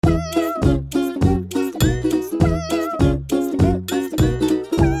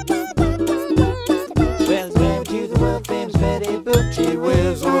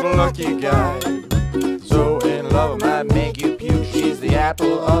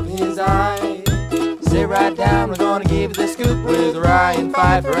of his eye. Sit right down, we're gonna give you the scoop with Ryan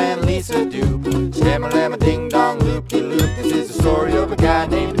Pfeiffer and Lisa Doop. Shamma-lamma ding-dong, loop-de-loop. This is the story of a guy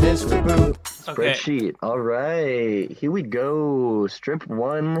named Mr. Boop. Okay. Spreadsheet. All right. Here we go. Strip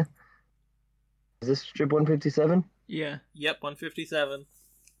 1. Is this strip 157? Yeah. Yep, 157.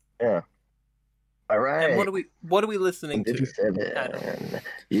 Yeah. All right. And what are we listening to? 157. Adam?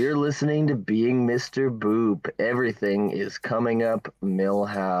 You're listening to Being Mr. Boop. Everything is coming up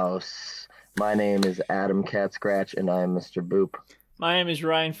Millhouse. My name is Adam Cat Scratch, and I am Mr. Boop. My name is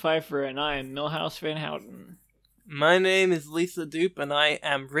Ryan Pfeiffer, and I am Millhouse Van Houten. My name is Lisa Doop, and I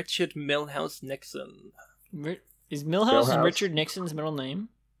am Richard Millhouse Nixon. Is Millhouse Millhouse. Richard Nixon's middle name?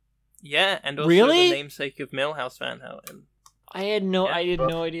 Yeah, and also Really? the namesake of Millhouse Van Houten. I had no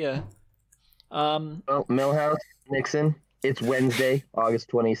idea. Well, Millhouse, Nixon, it's Wednesday, August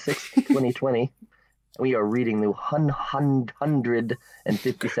 26th, 2020. We are reading the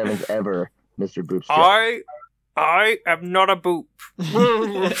 157th ever Mr. Boop strip. I am not a boop.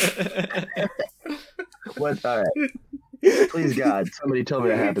 What? All right. Please, God, somebody tell me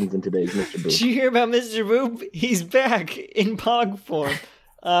what happens in today's Mr. Did Boop. you hear about Mr. Boop? He's back in Pog form.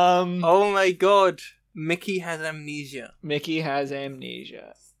 Oh my god, Mickey has amnesia. Mickey has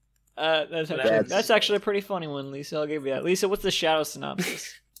amnesia. That's actually a pretty funny one, Lisa. I'll give you that. Lisa, what's the shadow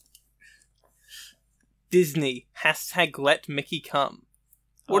synopsis? Disney, hashtag let Mickey come.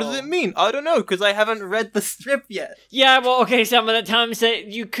 What does it mean? I don't know, because I haven't read the strip yet. Yeah, well, okay, some of the time say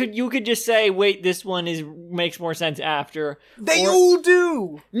you could just say, wait, this one makes more sense after. They all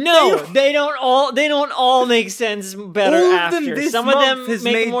do. No, they don't all make sense better All of after. them this Some of month them has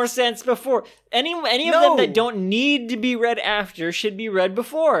make made- more sense before. Any of them that don't need to be read after should be read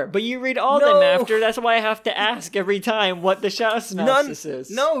before. But you read all them after. That's why I have to ask every time what the shadow synopsis is.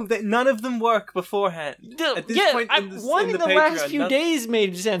 None of them work beforehand. At this point in the, one in in the the last Patreon, few days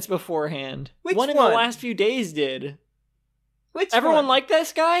made sense beforehand. Which one in one? the last few days did. Which Everyone one? like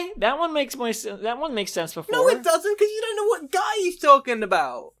this guy? That one makes sense before. No, it doesn't, because you don't know what guy he's talking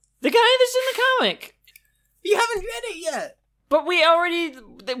about. The guy that's in the comic. You haven't read it yet. But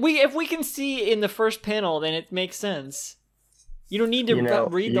if we can see in the first panel, then it makes sense. You don't need to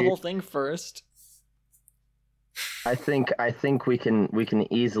read the whole thing first. I think we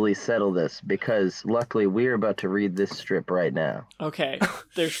can easily settle this because luckily we're about to read this strip right now. Okay,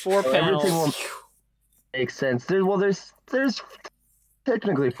 there's 4 So everything will panels. make sense. There's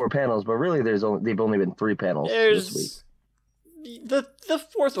technically 4 panels, but really they've only been 3 panels this week. There's the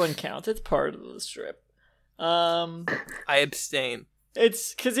fourth one counts. It's part of the strip. I abstain.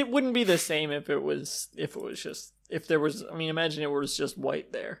 It's because it wouldn't be the same if there was imagine it was just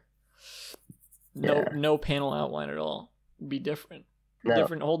white there. No panel outline at all. It'd be different.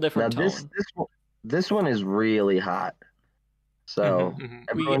 Whole different tone. This one is really hot. So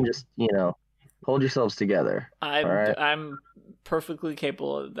everyone just hold yourselves together. I'm perfectly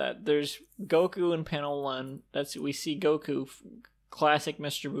capable of that. There's Goku in panel 1. We see Goku, classic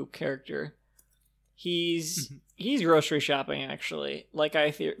Mr. Boop character. He's grocery shopping actually. Like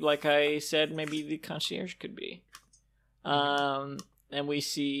I said, maybe the concierge could be. And we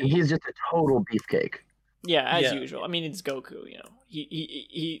see He's just a total beefcake. Yeah, as usual. I mean, it's Goku.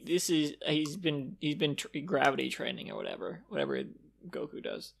 He's been gravity training or whatever Goku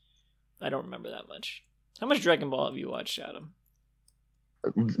does. I don't remember that much. How much Dragon Ball have you watched, Adam?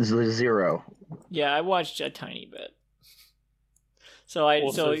 0. Yeah, I watched a tiny bit.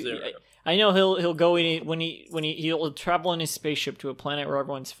 I know he'll go in when he'll travel in his spaceship to a planet where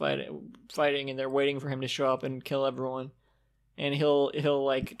everyone's fighting and they're waiting for him to show up and kill everyone. And he'll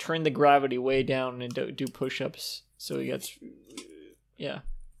like turn the gravity way down and do push-ups, so he gets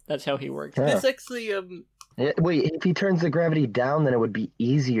that's how he works. Yeah. This actually Wait, if he turns the gravity down, then it would be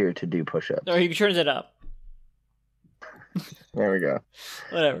easier to do push-ups. Or he turns it up. There we go.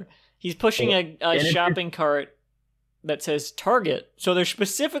 Whatever. He's pushing a shopping cart that says Target, so they're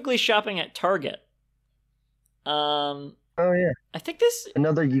specifically shopping at Target. Oh yeah. I think this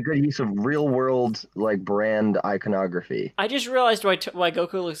another good use of real world brand iconography. I just realized why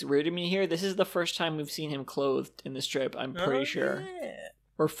Goku looks weird to me here. This is the first time we've seen him clothed in the strip. I'm pretty sure,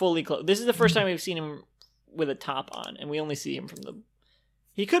 or fully clothed. This is the first time we've seen him with a top on, and we only see him from the.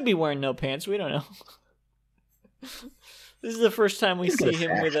 He could be wearing no pants. We don't know. This is the first time we see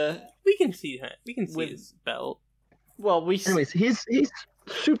him with a. We can see that. We can see his belt. Well, anyways, he's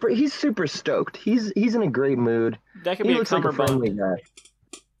super stoked. He's in a great mood. That could he be looks like a friendly guy.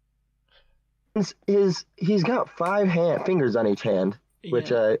 He's got 5 fingers on each hand, which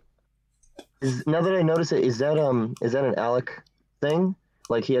now that I notice it, is that an Alec thing?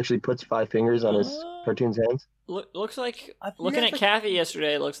 Like he actually puts 5 fingers on his cartoon's hands? Looks like I've looking at never- Kathy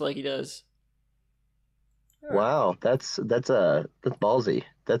yesterday. It looks like he does. Wow, that's ballsy.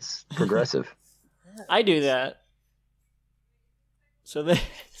 That's progressive. I do that. So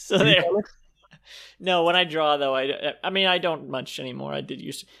there. No, when I draw though, I mean I don't much anymore.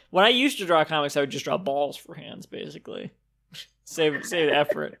 When I used to draw comics, I would just draw balls for hands, basically. save the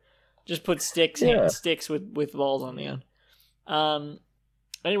effort. Just put sticks with balls on the end.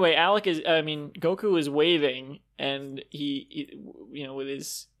 Anyway, Goku is waving, and he with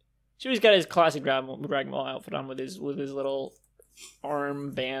his, so he's got his classic Dragon Ball outfit on with his little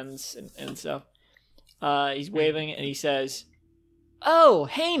arm bands and stuff. He's waving, and he says, "Oh,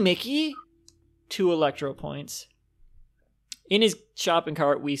 hey, Mickey." 2 electro points. In his shopping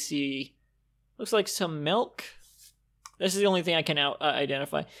cart, we see, looks like some milk. This is the only thing I can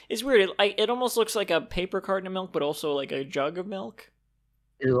identify. It's weird. It almost looks like a paper carton of milk, but also like a jug of milk.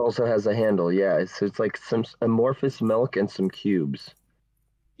 It also has a handle, yeah. It's like some amorphous milk and some cubes.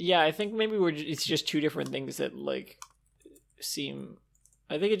 Yeah, I think maybe it's just 2 different things that like seem.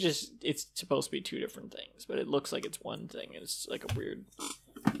 I think it's supposed to be 2 different things, but it looks like it's one thing. And it's like a weird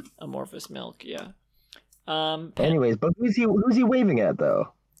amorphous milk, yeah. Anyways, but who's he waving at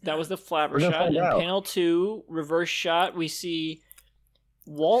though? That was the flapper We're gonna shot. find In out. panel 2, reverse shot, we see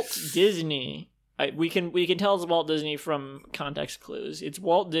Walt Disney. We can tell it's Walt Disney from context clues. It's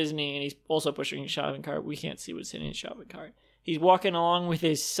Walt Disney, and he's also pushing his shopping cart. We can't see what's in his shopping cart. He's walking along with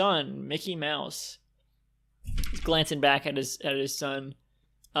his son, Mickey Mouse. He's glancing back at his son.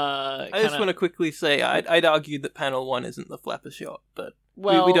 I just want to quickly say I'd argue that panel 1 isn't the flapper shot, but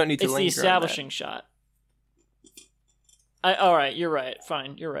well, we don't need to it's the linger on establishing shot. All right, you're right.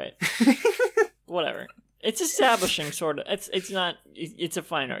 Fine, you're right. Whatever. It's establishing, sort of. It's not. It's a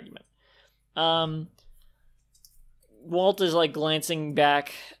fine argument. Walt is like glancing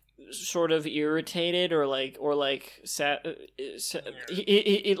back, sort of irritated, or sad,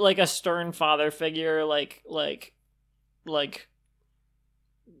 he like a stern father figure, like.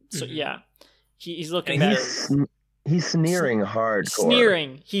 So yeah, he's looking back. He's sneering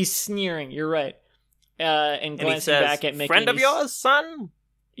hardcore. He's sneering. You're right. And glancing he says, back at Mickey. "Friend of yours, son."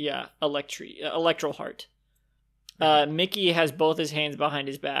 Yeah, Electral Heart. Mickey has both his hands behind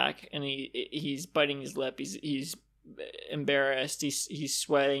his back, and he's biting his lip. He's embarrassed. He's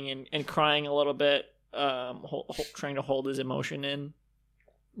sweating and crying a little bit, trying to hold his emotion in.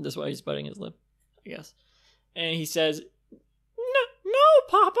 That's why he's biting his lip, I guess. And he says, "No,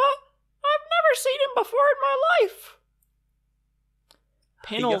 Papa, I've never seen him before in my life."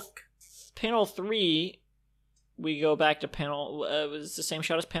 Panel 3, we go back to panel. It was the same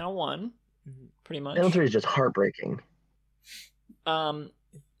shot as panel 1, pretty much. Panel 3 is just heartbreaking.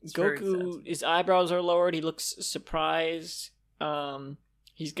 Goku, his eyebrows are lowered. He looks surprised.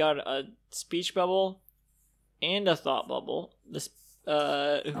 He's got a speech bubble and a thought bubble.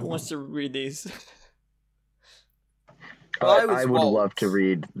 Who wants to read these? I would love to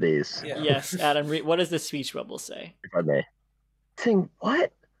read these. Yeah. Yes, Adam. What does the speech bubble say? If I may. Saying,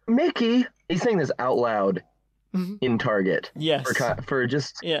 what? Mickey? He's saying this out loud in Target. Yes. For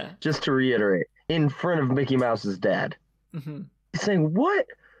just to reiterate, in front of Mickey Mouse's dad. Mm-hmm. He's saying, what?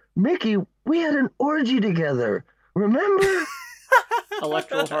 Mickey, we had an orgy together. Remember?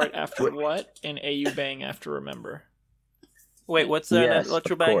 Electro Heart after what? And AU Bang after Remember. Wait, what's that Yes,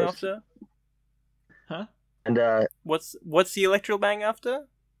 electro of bang course. after? Huh? And What's the electro bang after?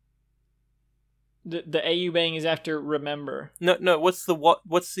 The AU Bang is after Remember. No. What's the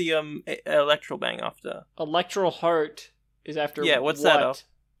electro bang after? Electro Heart is after. Yeah, what's what? that of?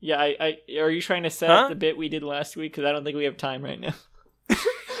 Yeah, I are you trying to set up the bit we did last week? Because I don't think we have time right now.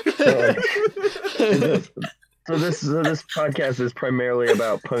 so this podcast is primarily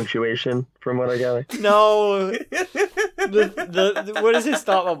about punctuation, from what I gather. No. What does his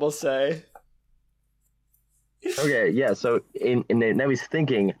thought bubble say? Okay, yeah. So now he's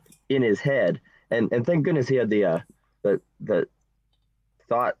thinking in his head, and thank goodness he had the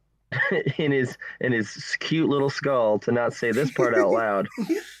thought in his cute little skull to not say this part out loud,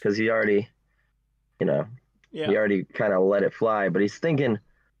 because he already, he already kind of let it fly. But he's thinking,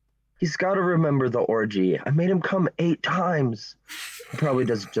 he's got to remember the orgy. I made him come 8 times. He probably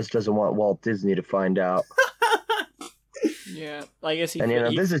doesn't want Walt Disney to find out. Yeah, I guess he And,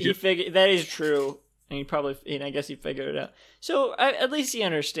 figured that is true. And I guess he figured it out. So at least he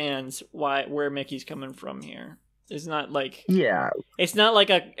understands where Mickey's coming from here. It's not like it's not like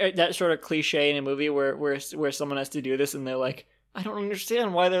that sort of cliche in a movie where someone has to do this and they're like, I don't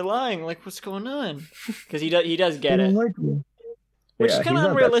understand why they're lying. Like, what's going on? Because he does get it, which is kind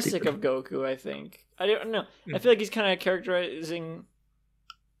of unrealistic of Goku. I think I don't know. I feel like he's kind of characterizing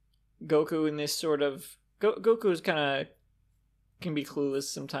Goku in this sort of Goku's kind of can be clueless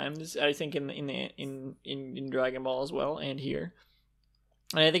sometimes. I think in Dragon Ball as well, and here,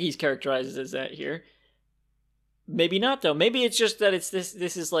 and I think he's characterized as that here. Maybe not though. Maybe it's just that it's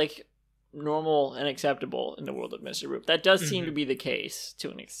this is like normal and acceptable in the world of Mr. Boop. That does seem to be the case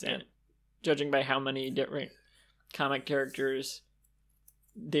to an extent, judging by how many different comic characters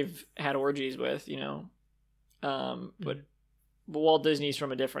they've had orgies with, you know. But Walt Disney's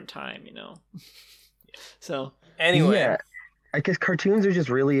from a different time, you know. So anyway, yeah, I guess cartoons are just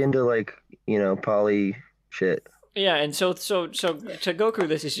really into like, you know, poly shit. Yeah, and so to Goku,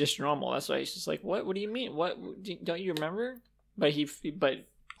 this is just normal. That's why he's just like, what? What do you mean? What? Don't you remember? But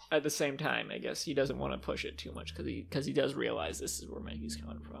at the same time, I guess he doesn't want to push it too much because he does realize this is where Mickey's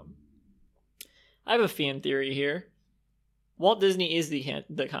coming from. I have a fan theory here. Walt Disney is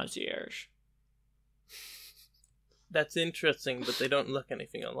the concierge. That's interesting, but they don't look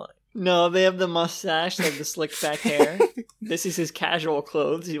anything alike. No, they have the mustache, they have the slick back hair. This is his casual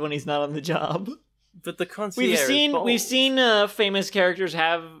clothes when he's not on the job. But the concierge we've seen famous characters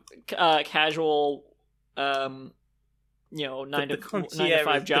have casual, you know, 9 to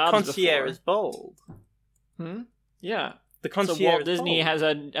 5 jobs. The concierge before. is bold. Yeah. The concierge. So Walt Disney has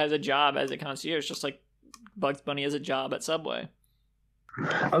a job as a concierge, just like Bugs Bunny has a job at Subway.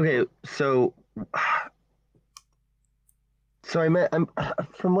 Okay, so I'm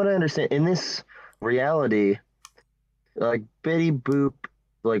from what I understand in this reality, like Betty Boop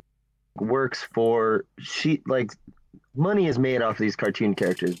like works for money is made off these cartoon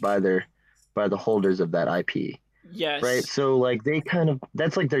characters by the holders of that IP. Yes. Right. So like they kind of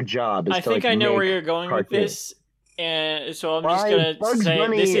that's like their job. Is I think I know where you're going with this, and so I'm just gonna say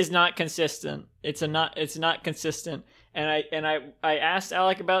Bunny... this is not consistent. It's not consistent. And I asked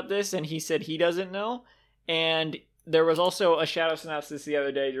Alec about this, and he said he doesn't know. And there was also a shadow synopsis the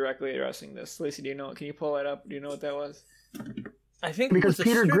other day directly addressing this. Lacey, do you know? Can you pull that up? Do you know what that was? I think because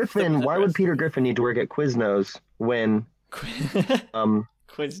Peter Griffin. Why would Peter Griffin need to work at Quiznos when Quiznos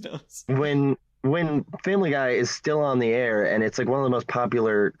when Family Guy is still on the air and it's like one of the most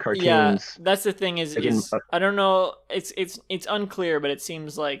popular cartoons? Yeah, that's the thing is I don't know. It's unclear, but it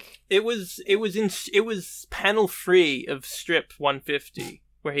seems like it was panel 3 of strip 150.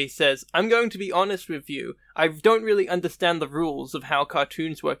 Where he says, I'm going to be honest with you, I don't really understand the ruls of how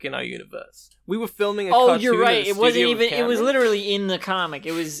cartoons work in our universe. We were filming a cartoon. Oh, you're right. It wasn't even, it was literally in the comic.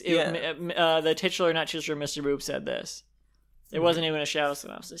 It was, the titular, not titular Mr. Boop said this. It wasn't even a shadow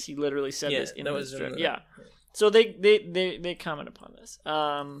synopsis. He literally said this in the strip. Yeah. So they comment upon this.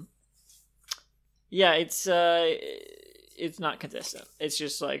 Yeah, it's not consistent. It's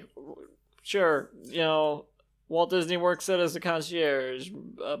just like, sure, you know, Walt Disney works as a concierge.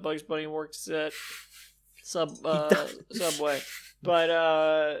 Bugs Bunny works at Subway.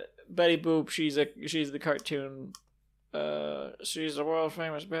 But Betty Boop, she's the cartoon. She's the world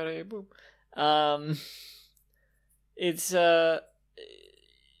famous Betty Boop. It's I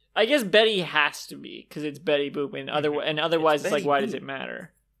guess Betty has to be because it's Betty Boop, and otherwise it's like why does it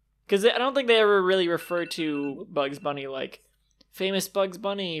matter? Because I don't think they ever really refer to Bugs Bunny like famous Bugs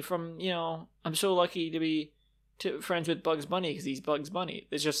Bunny from, you know, I'm so lucky to be friends with Bugs Bunny because he's Bugs Bunny.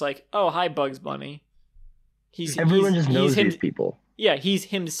 It's just like, oh, hi, Bugs Bunny. Everyone just knows these people. Yeah, he's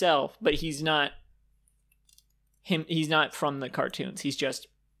himself, but he's not him. He's not from the cartoons. He's just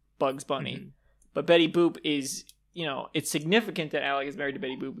Bugs Bunny. Mm-hmm. But Betty Boop is, you know, it's significant that Alec is married to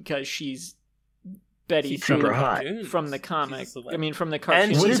Betty Boop because she's Betty from the comic. I mean, from the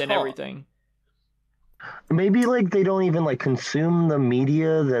cartoons and everything. Maybe like they don't even like consume the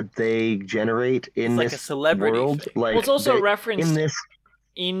media that they generate in this like a celebrity world. Thing. Like well, it's also referenced in this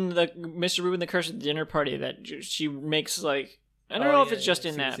in the Mr. Boop and the Curse of the Dinner Party that she makes like I don't know if it's just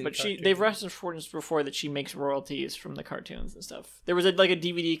in that, but they've referenced before that she makes royalties from the cartoons and stuff. There was a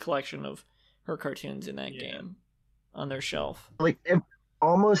DVD collection of her cartoons in that game on their shelf. Like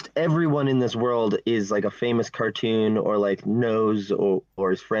almost everyone in this world is like a famous cartoon or like knows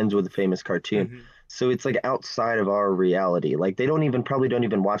or is friends with a famous cartoon. Mm-hmm. So it's like outside of our reality. Like they probably don't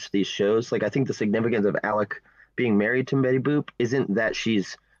even watch these shows. Like I think the significance of Alec being married to Betty Boop isn't that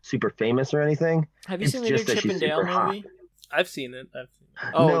she's super famous or anything. Have you seen the new Chip and Dale movie? I've seen it.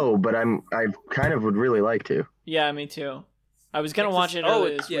 No, but I kind of would really like to. Yeah, me too. I was gonna watch it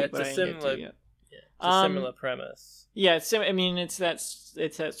earlier this week, but I didn't get to yet. Yeah, it's a similar premise. Yeah, I mean, it's that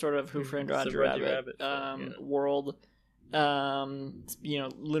sort of Who Framed Roger Rabbit world. You know,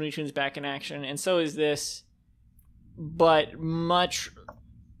 Looney Tunes back in action, and so is this, but much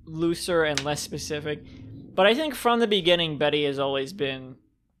looser and less specific. But I think from the beginning, Betty has always been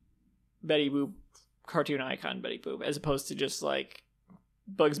Betty Boop, cartoon icon Betty Boop, as opposed to just like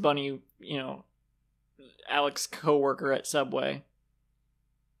Bugs Bunny, you know, Alex's coworker at Subway.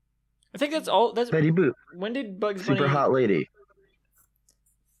 I think that's all. That's Betty Boop. When did Bugs Bunny? Super hot lady.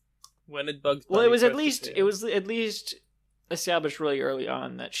 When did Bugs Bunny? Well, it was at least established really early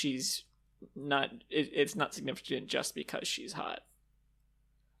on that she's not. It's not significant just because she's hot.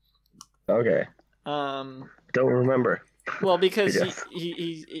 Okay. Don't remember. Well, because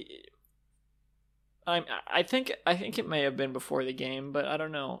I think it may have been before the game, but I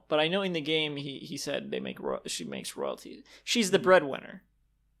don't know. But I know in the game he said she makes royalties. She's the breadwinner.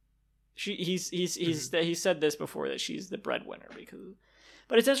 He said this before, that she's the breadwinner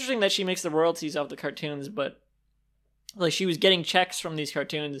but it's interesting that she makes the royalties off the cartoons, but like she was getting checks from these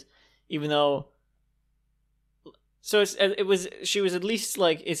cartoons, even though. So she was at least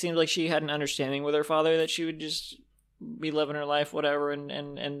like, it seemed like she had an understanding with her father that she would just be living her life, whatever,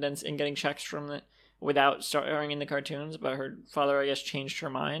 and getting checks from it without starring in the cartoons. But her father, I guess, changed her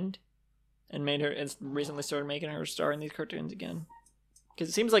mind and recently started making her star in these cartoons again. Because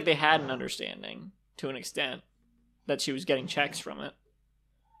it seems like they had an understanding to an extent that she was getting checks from it.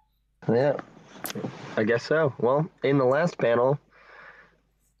 Yeah, I guess so. Well, in the last panel,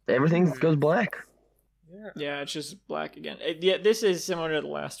 everything goes black. Yeah, it's just black again. This is similar to the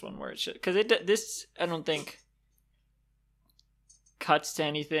last one where it should, because this I don't think cuts to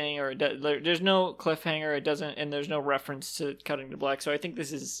anything, or there's no cliffhanger. It doesn't, and there's no reference to cutting to black. So I think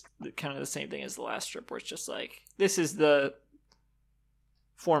this is kind of the same thing as the last strip, where it's just like, this is the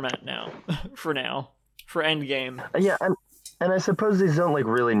format now for Endgame. Yeah, and I suppose these don't like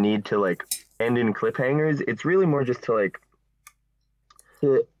really need to like end in cliffhangers. It's really more just to like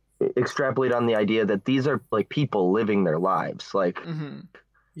to extrapolate on the idea that these are like people living their lives. Like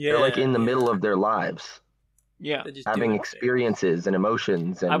they're like in the middle of their lives. Yeah, having experiences and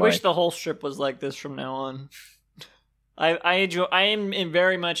emotions. And I wish the whole strip was like this from now on. I am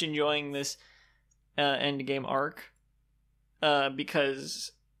very much enjoying this Endgame arc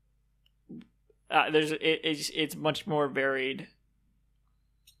because it's much more varied,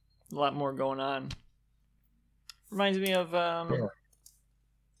 a lot more going on. Reminds me of I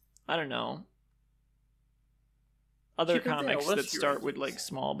don't know, other comics that start with like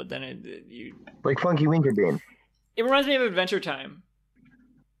small, but then you like Funky Winkerbean. It reminds me of Adventure Time.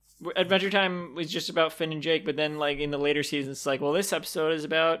 Adventure Time was just about Finn and Jake, but then like in the later seasons, it's like, well, this episode is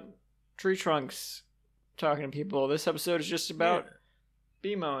about tree trunks talking to people. This episode is just about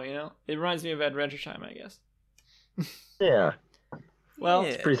BMO. You know, it reminds me of Adventure Time, I guess. Yeah. Well,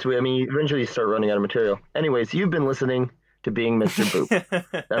 it's pretty sweet. I mean, eventually you start running out of material. Anyways, you've been listening to Being Mr.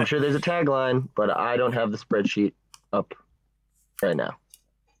 Boop. I'm sure there's a tagline, but I don't have the spreadsheet up right now.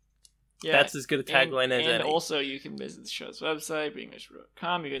 Yeah, that's as good a tagline as any. And also, you can visit the show's website,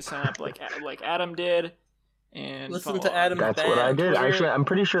 beingmr.com. You can sign up like Adam did, and listen to Adam's That's band. what I did. Actually, I'm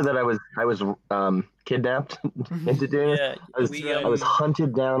pretty sure that I was kidnapped into doing it. I was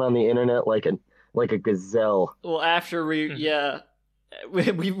hunted down on the internet like a gazelle. Well, after we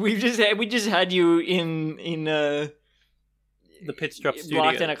just had you in the Pitch-Drop studio,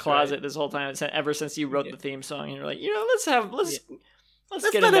 locked in a closet this whole time ever since you wrote the theme song, and you're like, let's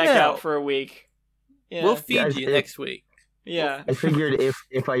get it back out for a week. Yeah. We'll feed you next week. Yeah. I figured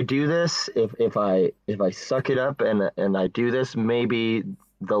if I do this, if I suck it up and I do this, maybe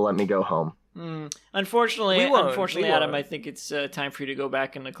they'll let me go home. Unfortunately, Adam, I think it's time for you to go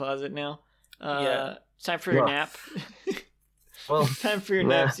back in the closet now. It's time for your nap. Well, time for your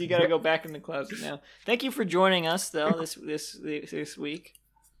nap. So you got to go back in the closet now. Thank you for joining us, though, this week.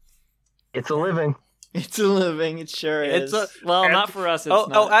 It's a living. It's a living. It sure is. Not for us. It's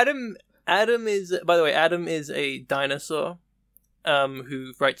not. Adam is, by the way, a dinosaur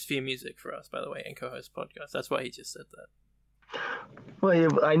who writes theme music for us, by the way, and co-hosts podcasts. That's why he just said that.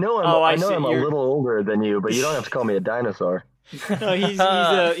 Well, I know I'm a little older than you, but you don't have to call me a dinosaur. No,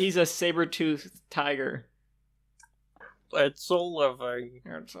 he's a saber-toothed tiger. It's a living.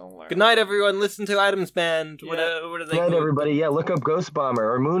 Good night, everyone. Listen to Adam's band. What are they? Good night, everybody. Yeah, look up Ghost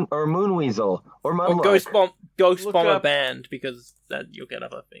Bomber or Moon Weasel or Mudlark. Ghost Bomber band, because that you'll get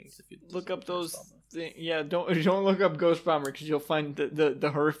other things if you look up those. Don't look up Ghost Bomber, because you'll find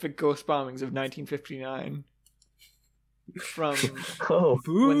the horrific ghost bombings of 1959. From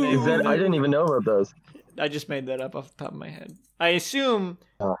I didn't even know about those. I just made that up off the top of my head. I assume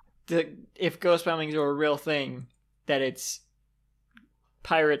that if ghost bombings are a real thing, that it's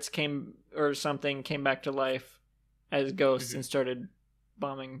pirates came back to life as ghosts and started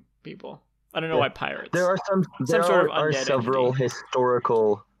bombing people. I don't know why pirates. There are several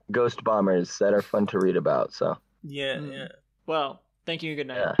historical ghost bombers that are fun to read about. So yeah. Well, thank you. Good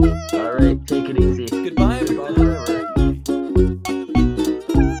night. Yeah. All right, take it easy. Goodbye, everybody.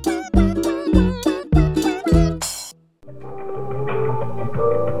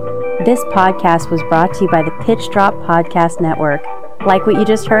 This podcast was brought to you by the Pitch Drop Podcast Network. Like what you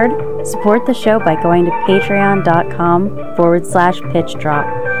just heard? Support the show by going to patreon.com/pitchdrop.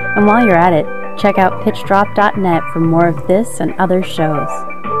 And while you're at it, check out pitchdrop.net for more of this and other shows.